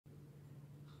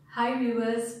Hi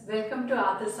viewers, welcome to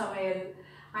Arthur Samayal.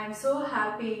 I'm so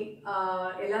happy.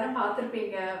 எல்லாரும்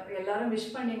பார்த்திருப்பீங்க, எல்லாரும் விஷ்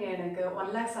பண்ணீங்க எனக்கு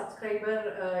 1 lakh சப்ஸ்கிரைபர்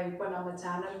இப்போ நம்ம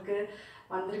சேனலுக்கு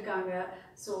வந்திருக்காங்க.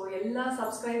 ஸோ எல்லா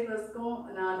சப்ஸ்கிரைபர்ஸ்க்கும்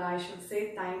நான் I should say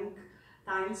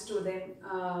thanks to them.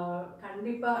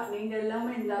 கண்டிப்பாக நீங்கள்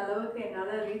எல்லாமே இந்த அளவுக்கு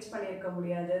என்னால் ரீச் பண்ணியிருக்க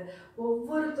முடியாது.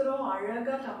 ஒவ்வொருத்தரும்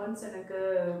அழகாக கமெண்ட்ஸ் எனக்கு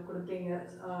கொடுப்பீங்க.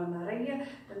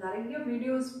 நிறைய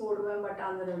வீடியோஸ் போடுவேன், பட்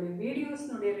அதனுடைய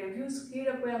வீடியோஸ்னுடைய ரிவ்யூஸ்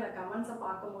கீழே போய் அந்த கமெண்ட்ஸை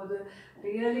பார்க்கும்போது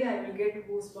really I will get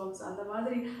goose bumps. அந்த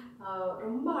மாதிரி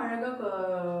ரொம்ப அழகாக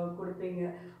கொடுப்பீங்க.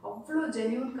 அவ்வளோ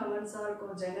ஜென்யூன் கமெண்ட்ஸாக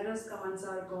இருக்கும், ஜெனரஸ்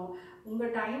கமெண்ட்ஸாக இருக்கும்.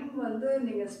 உங்கள் டைம் வந்து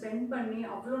நீங்கள் ஸ்பெண்ட் பண்ணி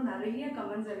அவ்வளோ நிறைய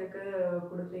கமெண்ட்ஸ் எனக்கு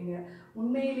கொடுப்பீங்க.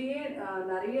 உண்மையிலேயே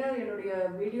நிறைய என்னுடைய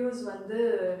வீடியோஸ் வந்து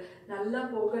நல்லா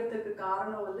போகிறதுக்கு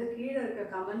காரணம் வந்து கீழே இருக்க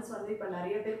கமெண்ட்ஸ் வந்து இப்போ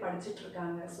நிறைய பேர் படிச்சுட்டு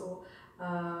இருக்காங்க. ஸோ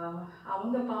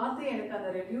அவங்க பார்த்து எனக்கு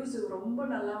அந்த ரிவ்யூஸ் ரொம்ப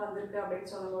நல்லா வந்திருக்கு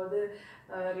அப்படின்னு சொல்லும்போது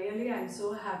really I am so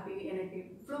happy. எனக்கு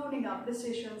இவ்வளோ நீங்கள்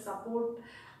அப்ரிசியேஷன், சப்போர்ட்,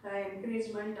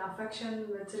 என்கரேஜ்மெண்ட், அஃபெக்ஷன்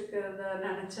வச்சுருக்கிறத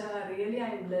நினச்சா really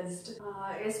I am blessed.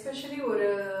 Especially ஒரு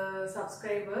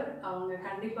சப்ஸ்கிரைபர், அவங்க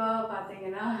கண்டிப்பாக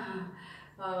பார்த்தீங்கன்னா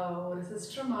ஒரு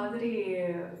சிஸ்டர் மாதிரி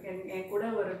என் கூட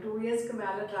ஒரு 2 இயர்ஸ்க்கு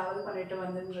மேலே ட்ராவல் பண்ணிட்டு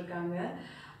வந்துட்டு இருக்காங்க.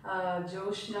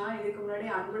 ஜோஷ்னா, இதுக்கு முன்னாடி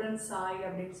அன்புடன் சாய்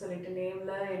அப்படின்னு சொல்லிட்டு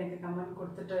நேமில் எனக்கு கமெண்ட்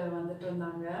கொடுத்துட்டு வந்துட்டு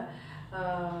இருந்தாங்க.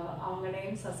 அவங்க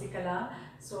நேம் சசிகலா.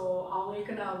 ஸோ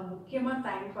அவங்களுக்கு நான் முக்கியமாக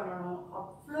தேங்க் பண்ணணும்.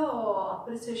 அவ்வளோ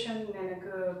அப்ரிசியேஷன்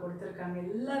எனக்கு கொடுத்துருக்காங்க,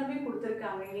 எல்லாருமே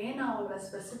கொடுத்துருக்காங்க. ஏன் நான் அவங்கள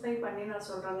ஸ்பெசிஃபை பண்ணி நான்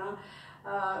சொல்கிறேன்னா,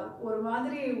 ஒரு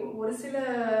மாதிரி ஒரு சில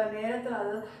நேரத்தில்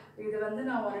அது இது வந்து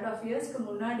நான் 1.5 இயர்ஸ்க்கு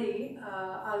முன்னாடி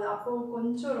அது அப்போது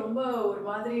கொஞ்சம் ரொம்ப ஒரு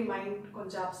மாதிரி மைண்ட்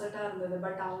கொஞ்சம் அப்செட்டாக இருந்தது.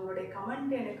 பட் அவங்களுடைய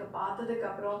கமெண்ட் எனக்கு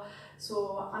பார்த்ததுக்கப்புறம் ஸோ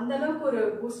அந்தளவுக்கு ஒரு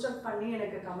பூஸ்டப் பண்ணி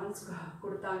எனக்கு கமெண்ட்ஸ்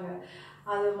கொடுத்தாங்க.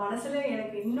 அது மனசில்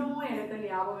எனக்கு இன்னமும் எனக்கு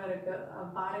ஞாபகம் இருக்குது.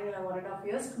 பாருங்களேன், 1.5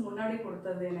 இயர்ஸ்க்கு முன்னாடி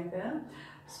கொடுத்தது எனக்கு.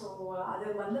 ஸோ அது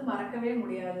வந்து மறக்கவே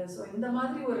முடியாது. ஸோ இந்த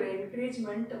மாதிரி ஒரு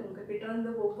என்கரேஜ்மெண்ட் உங்ககிட்ட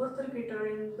இருந்து ஒவ்வொருத்தர்கிட்ட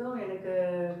இருந்தும் எனக்கு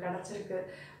கிடச்சிருக்கு.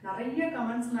 நிறைய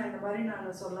கமெண்ட்ஸ் நான் இந்த மாதிரி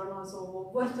நான் சொல்லணும். ஸோ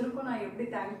ஒவ்வொருத்தருக்கும் நான் எப்படி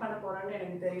தேங்க் பண்ண போகிறேன்னு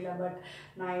எனக்கு தெரியல. பட்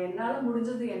நான் என்னால்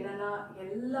முடிஞ்சது என்னென்னா,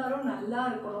 எல்லாரும் நல்லா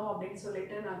இருக்கணும் அப்படின்னு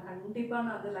சொல்லிட்டு நான் கண்டிப்பாக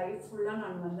நான் வந்து லைஃப் ஃபுல்லாக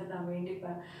நான்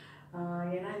வேண்டிப்பேன்.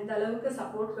 ஏன்னா இந்த அளவுக்கு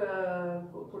சப்போர்ட்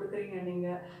கொடுக்குறீங்க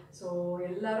நீங்கள். ஸோ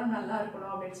எல்லோரும் நல்லா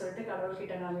இருக்கணும் அப்படின்னு சொல்லிட்டு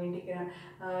கடவுள்கிட்ட நான் வேண்டிக்கிறேன்.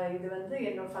 இது வந்து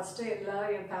ஃபஸ்ட்டு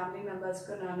என் ஃபேமிலி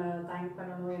மெம்பர்ஸ்க்கு நான் தேங்க்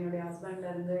பண்ணணும். என்னுடைய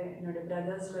ஹஸ்பண்ட்லேருந்து, என்னுடைய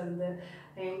பிரதர்ஸ்லேருந்து,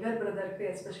 எங்கர் பிரதருக்கு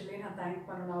எஸ்பெஷலி நான் தேங்க்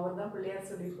பண்ணணும். அவர் தான் பிள்ளையார்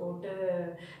சொல்லி போட்டு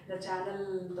இந்த சேனல்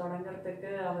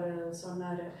தொடங்கிறதுக்கு அவர்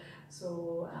சொன்னார். ஸோ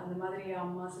அந்த மாதிரி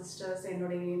அம்மா, சிஸ்டர்ஸ்,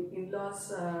 என்னுடைய இன்லாஸ்,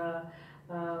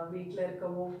 வீட்டில் இருக்க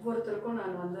ஒவ்வொருத்தருக்கும்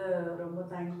நான் வந்து ரொம்ப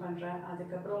தேங்க் பண்ணுறேன்.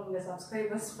 அதுக்கப்புறம் உங்கள்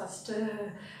சப்ஸ்கிரைபர்ஸ் ஃபஸ்ட்டு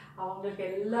அவங்களுக்கு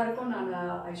எல்லாருக்கும் நான்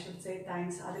ஐ ஷுட் சே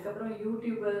தேங்க்ஸ். அதுக்கப்புறம்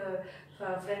யூடியூபர்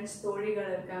ஃப்ரெண்ட்ஸ்,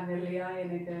 தோழிகள் இருக்காங்க இல்லையா,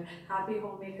 எனக்கு happy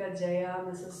home maker Jaya,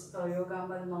 Mrs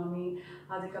யோகாம்பல் மாமி,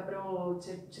 அதுக்கப்புறம்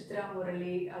சித்ரா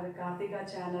முரளி, அது கார்த்திகா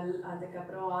சேனல்,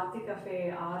 அதுக்கப்புறம் Aarthi cafe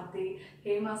Aarthi,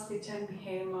 Hema's kitchen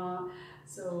Hema,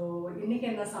 so இன்றைக்கி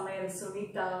என்ன சமையல்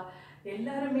சுனிதா,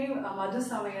 எல்லாருமே மது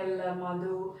சமையல்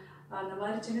மது, அந்த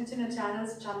மாதிரி சின்ன சின்ன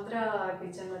சேனல்ஸ், சந்திரா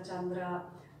கிச்சனில் சந்திரா,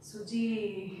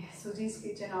 சுஜிஸ்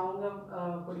கிச்சன் அவங்க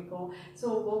பிடிக்கும். ஸோ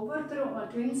ஒவ்வொருத்தரும்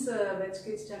ட்வின்ஸ் வெஜ்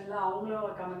கிச்சனில்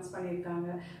அவங்களும் கமெண்ட்ஸ் பண்ணியிருக்காங்க.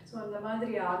 ஸோ அந்த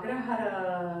மாதிரி அக்ரஹார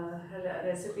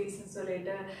ரெசிபீஸ்ன்னு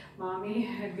சொல்லிட்டு மாமி,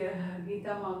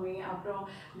 கீதா மாமி, அப்புறம்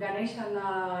கணேஷ் அண்ணா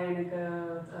எனக்கு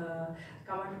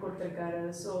கமெண்ட் கொடுத்துருக்காரு.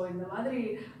 ஸோ இந்த மாதிரி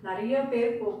நிறைய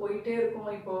பேர் போயிட்டே இருக்கும்.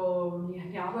 இப்போது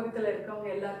ஞாபகத்தில் இருக்கவங்க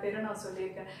எல்லா பேரும் நான்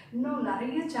சொல்லியிருக்கேன். இன்னும்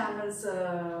நிறைய சேனல்ஸ்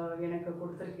எனக்கு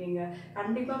கொடுத்துருக்கீங்க.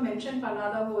 கண்டிப்பாக மென்ஷன்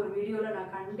பண்ணாத ஒரு வீடியோவில்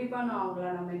நான் கண்டிப்பாக அவங்கள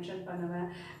மென்ஷன் பண்ணுவேன்.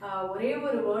 ஒரே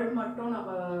ஒரு வேர்ட் மட்டும்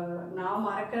நான்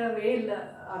மறக்கவே இல்லை.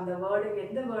 அந்த வேர்டு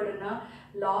எந்த வேர்டுன்னா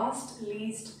லாஸ்ட்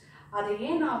லீஸ்ட். அது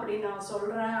ஏன் நான் அப்படி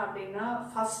சொல்கிறேன் அப்படின்னா,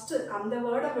 ஃபஸ்ட்டு அந்த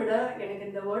வேர்டை விட எனக்கு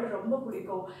இந்த வேர்டு ரொம்ப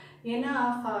பிடிக்கும். ஏன்னா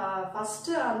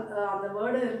ஃபஸ்ட்டு அந்த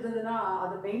வேர்டு இருந்ததுன்னா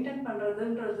அது மெயின்டைன்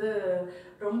பண்ணுறதுன்றது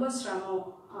ரொம்ப சிரமம்.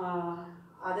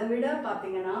 அதை விட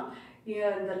பார்த்தீங்கன்னா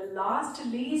இந்த லாஸ்ட்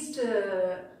லீஸ்ட்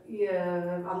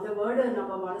அந்த வேர்டு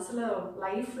நம்ம மனசில்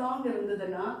லைஃப் லாங்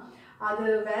இருந்ததுன்னா அது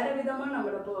வேறு விதமாக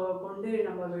நம்மளை கொண்டு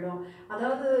நம்ம விடும்.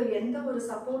 அதாவது எந்த ஒரு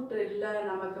சப்போர்ட் இல்லை,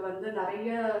 நமக்கு வந்து நிறைய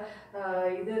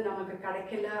இது நமக்கு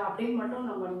கிடைக்கல அப்படின்னு மட்டும்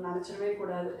நம்ம நினச்சிடவே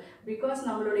கூடாது. பிகாஸ்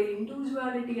நம்மளுடைய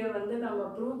இண்டிவிஜுவாலிட்டியை வந்து நம்ம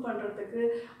ப்ரூவ் பண்ணுறதுக்கு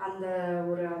அந்த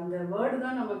வேர்டு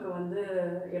தான் நமக்கு வந்து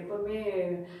எப்பவுமே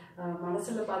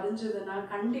மனசில் பதிஞ்சதுன்னா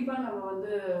கண்டிப்பாக நம்ம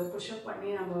வந்து புஷ்அப் பண்ணி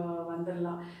நம்ம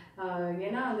வந்துடலாம்.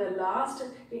 ஏன்னா அந்த லாஸ்ட்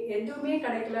எதுவுமே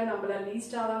கிடைக்கல, நம்மள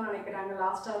லீஸ்டாக தான் நினைக்கிறாங்க,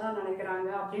 லாஸ்ட்டாக தான் நினைக்கிறாங்க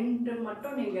அப்படின்ட்டு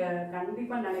மட்டும் நீங்கள்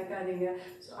கண்டிப்பாக நினைக்காதீங்க.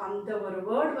 ஸோ அந்த ஒரு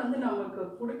வேர்டு வந்து நமக்கு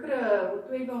கொடுக்குற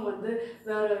உத்வேகம் வந்து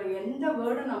வேறு எந்த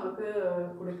வேர்டும் நமக்கு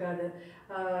கொடுக்காது.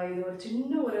 இது ஒரு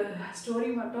சின்ன ஒரு ஸ்டோரி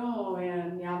மட்டும்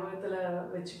ஞாபகத்தில்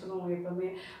வச்சுக்கணும் எப்பவுமே.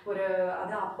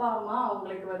 அதான் அப்பா அம்மா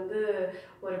அவங்களுக்கு வந்து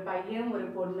ஒரு பையன் ஒரு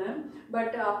பொண்ணு.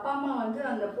 பட் அப்பா அம்மா வந்து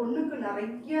அந்த பொண்ணுக்கு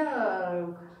நிறைய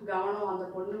கவனம், அந்த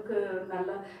பொண்ணுக்கு நல்ல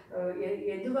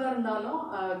எதுவாக இருந்தாலும்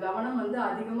கவனம் வந்து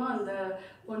அதிகமாக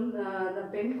அந்த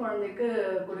பெண் குழந்தைக்கு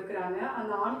கொடுக்குறாங்க.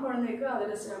 அந்த ஆண் குழந்தைக்கு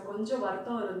அதில் கொஞ்சம்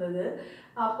வருத்தம் இருந்தது.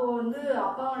 அப்போது வந்து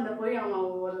அப்பாவண்ட போய்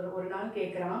அவன் ஒரு நாள்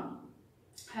கேட்குறான்,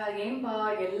 ஏன்பா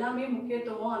எல்லாமே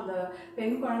முக்கியத்துவம் அந்த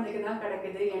பெண் குழந்தைக்கு தான்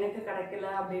கிடைக்குது, எனக்கு கிடைக்கல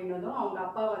அப்படின்னதும் அவங்க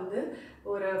அப்பா வந்து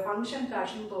ஒரு ஃபங்க்ஷனுக்கு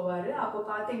அழைச்சிட்டு போவார். அப்போ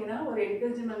பார்த்தீங்கன்னா ஒரு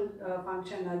என்கேஜ்மெண்ட்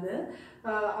ஃபங்க்ஷன் அது.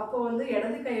 அப்போ வந்து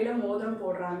இடது கையில் மோதிரம்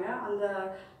போடுறாங்க. அந்த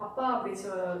அப்பா அப்படி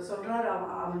சொல்கிறாரு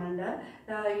அவனண்ட,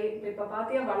 இப்போ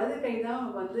பார்த்தியா வலது கை தான்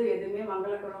வந்து எதுவுமே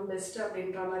மங்களகரம் பெஸ்ட்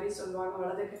அப்படின்ற மாதிரி சொல்லுவாங்க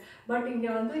வலது கை. பட்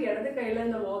இங்கே வந்து இடது கையில்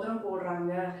இந்த மோதிரம்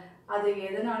போடுறாங்க, அது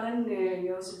எதனாலன்னு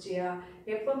யோசிச்சியா?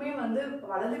 எப்பவுமே வந்து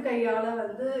வலது கையால்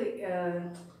வந்து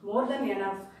மோர் தென்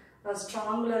எனஃப்,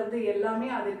 ஸ்ட்ராங்லேருந்து எல்லாமே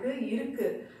அதுக்கு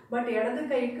இருக்குது. பட் இடது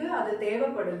கைக்கு அது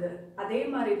தேவைப்படுது. அதே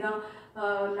மாதிரி தான்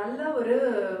நல்ல ஒரு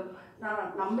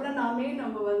நம்மளை நாமே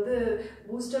நம்ம வந்து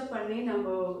பூஸ்டப் பண்ணி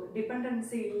நம்ம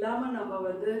டிபெண்டன்சி இல்லாமல் நம்ம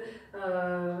வந்து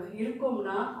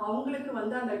இருக்கோம்னா அவங்களுக்கு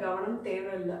வந்து அந்த கவனம்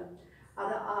தேவையில்லை,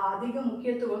 அது அதிக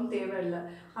முக்கியத்துவம் தேவையில்லை.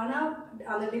 ஆனால்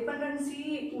அந்த டிபெண்டன்சி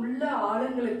உள்ள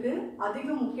ஆளுங்களுக்கு அதிக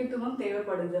முக்கியத்துவம்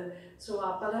தேவைப்படுது. ஸோ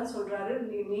அப்போ தான் சொல்கிறாரு,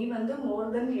 நீ வந்து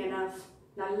மோர் தென் எனஃப்,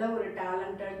 நல்ல ஒரு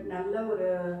டேலண்டட், நல்ல ஒரு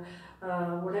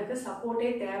உனக்கு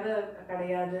சப்போர்ட்டே தேவை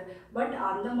கிடையாது. பட்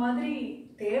அந்த மாதிரி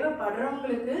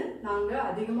தேவைப்படுறவங்களுக்கு நாங்கள்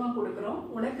அதிகமாக கொடுக்குறோம்,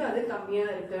 உனக்கு அது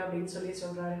கம்மியாக இருக்குது அப்படின்னு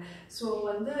சொல்கிறாரு. ஸோ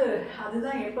வந்து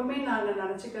அதுதான் எப்பவுமே நாங்கள்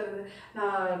நினச்சிக்கிறது.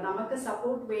 நமக்கு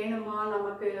சப்போர்ட் வேணுமா,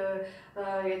 நமக்கு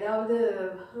ஏதாவது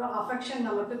அஃபெக்ஷன்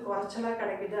நமக்கு குறைச்சலாக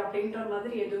கிடைக்குது அப்படின்ற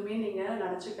மாதிரி எதுவுமே நீங்கள்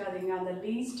நினச்சிக்காதீங்க. அந்த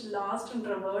லீஸ்ட்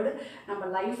லாஸ்ட்ன்ற வேர்டு நம்ம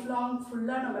லைஃப் லாங்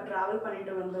ஃபுல்லாக நம்ம ட்ராவல்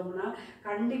பண்ணிட்டு வந்தோம்னா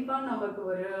கண்டிப்பாக நமக்கு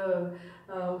ஒரு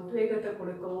உத்வேகத்தை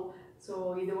கொடுக்கும். ஸோ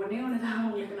இது ஒன்றே தான்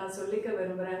உங்களுக்கு நான் சொல்லிக்க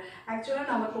விரும்புகிறேன்.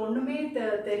 ஆக்சுவலாக நமக்கு ஒன்றுமே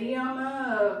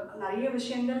தெரியாமல் நிறைய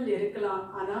விஷயங்கள் இருக்கலாம்.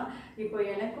 ஆனால் இப்போ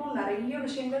எனக்கும் நிறைய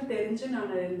விஷயங்கள் தெரிஞ்சு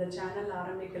நான் இந்த சேனல்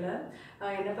ஆரம்பிக்கலை.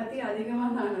 என்னை பற்றி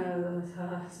அதிகமாக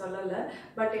நான் சொல்லலை.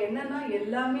 பட் என்னென்னா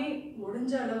எல்லாமே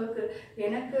முடிஞ்ச அளவுக்கு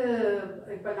எனக்கு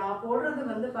இப்போ நான் போடுறது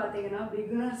வந்து பார்த்தீங்கன்னா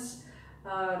பிகினர்ஸ்,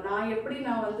 நான் எப்படி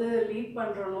நான் வந்து லீட்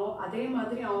பண்ணுறனோ அதே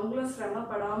மாதிரி அவங்களும்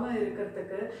சிரமப்படாமல்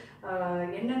இருக்கிறதுக்கு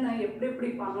என்னென்ன எப்படி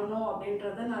பண்ணணும்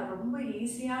அப்படின்றத நான் ரொம்ப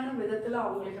ஈஸியான விதத்தில்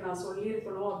அவங்களுக்கு நான்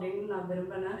சொல்லியிருக்கணும் அப்படின்னு நான்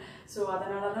விரும்பினேன். ஸோ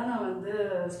அதனால தான் நான் வந்து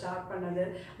ஸ்டார்ட் பண்ணது.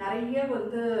 நிறைய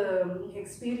வந்து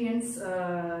எக்ஸ்பீரியன்ஸ்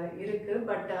இருக்குது.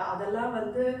 பட் அதெல்லாம்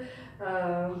வந்து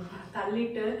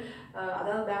தள்ளிட்டு,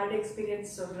 அதாவது பேட்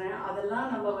எக்ஸ்பீரியன்ஸ் சொல்கிறேன்,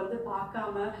 அதெல்லாம் நம்ம வந்து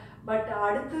பார்க்காம பட்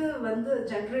அடுத்து வந்து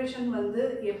ஜென்ரேஷன் வந்து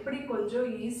எப்படி கொஞ்சம்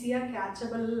ஈஸியாக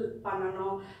கேட்சபிள்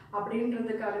பண்ணணும்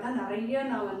அப்படின்றதுக்காக தான் நிறைய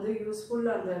நான் வந்து யூஸ்ஃபுல்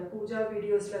அந்த பூஜா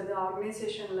வீடியோஸ்லேருந்து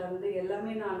ஆர்கனைசேஷன்லேருந்து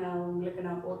எல்லாமே உங்களுக்கு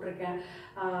நான் போட்டிருக்கேன்.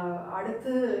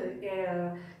 அடுத்து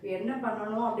என்ன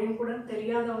பண்ணணும் அப்படின்னு கூட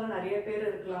தெரியாதவங்க நிறைய பேர்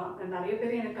இருக்கலாம். நிறைய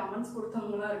பேர் எனக்கு கமெண்ட்ஸ்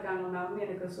கொடுத்தவங்களாம் இருக்காங்க, மேம்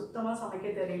எனக்கு சுத்தமாக சமைக்க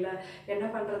தெரியல, என்ன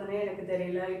பண்ணுறதுனே எனக்கு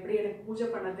தெரியல, இப்படி எனக்கு பூஜை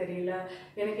பண்ண தெரியல,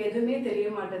 எனக்கு எதுவுமே தெரிய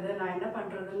மாட்டேது, நான் என்ன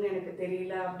பண்ணுறதுன்னு எனக்கு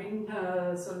தெரியல அப்படின்னு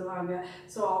சொல்லுவாங்க.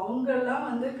 ஸோ அவங்கெல்லாம்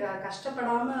வந்து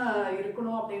கஷ்டப்படாமல்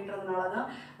இருக்கணும் அப்படின்றதுனால தான்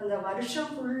அந்த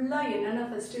வருஷம் ஃபுல்லாக என்னென்ன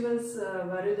ஃபெஸ்டிவல்ஸ்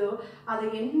வருதோ அதை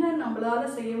என்ன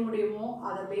நம்மளால் செய்ய முடியுமோ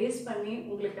அதை பேஸ் பண்ணி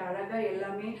உங்களுக்கு அழகாக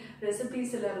எல்லாமே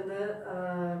ரெசிபீஸ்லேருந்து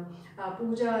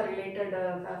பூஜா ரிலேட்டட்,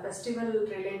 ஃபெஸ்டிவல்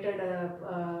ரிலேட்டட்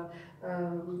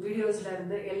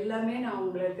வீடியோஸ்லேருந்து எல்லாமே நான்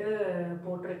உங்களுக்கு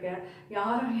போட்டிருக்கேன்.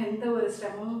 யாரும் எந்த ஒரு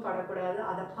சிரமமும் படக்கூடாது.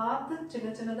 அதை பார்த்து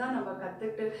சின்னதாக நம்ம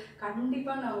கற்றுக்கிட்டு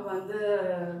கண்டிப்பாக நம்ம வந்து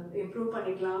இம்ப்ரூவ்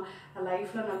பண்ணிக்கலாம்,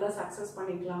 லைஃப்பில் நல்லா சக்ஸஸ்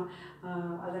பண்ணிக்கலாம்.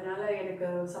 அதனால் எனக்கு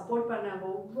சப்போர்ட் பண்ண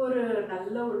ஒவ்வொரு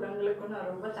நல்ல உள்ளவங்களுக்கும்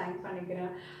நான் ரொம்ப தேங்க்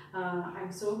பண்ணிக்கிறேன். I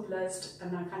am so blessed.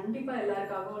 நான் கண்டிப்பாக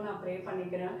எல்லாருக்காகவும் நான் ப்ரே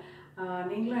பண்ணிக்கிறேன்.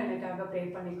 நீங்களும் எனக்காக ப்ரே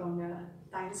பண்ணிக்கோங்க.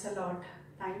 Thanks a lot.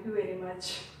 Thank you very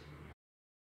much.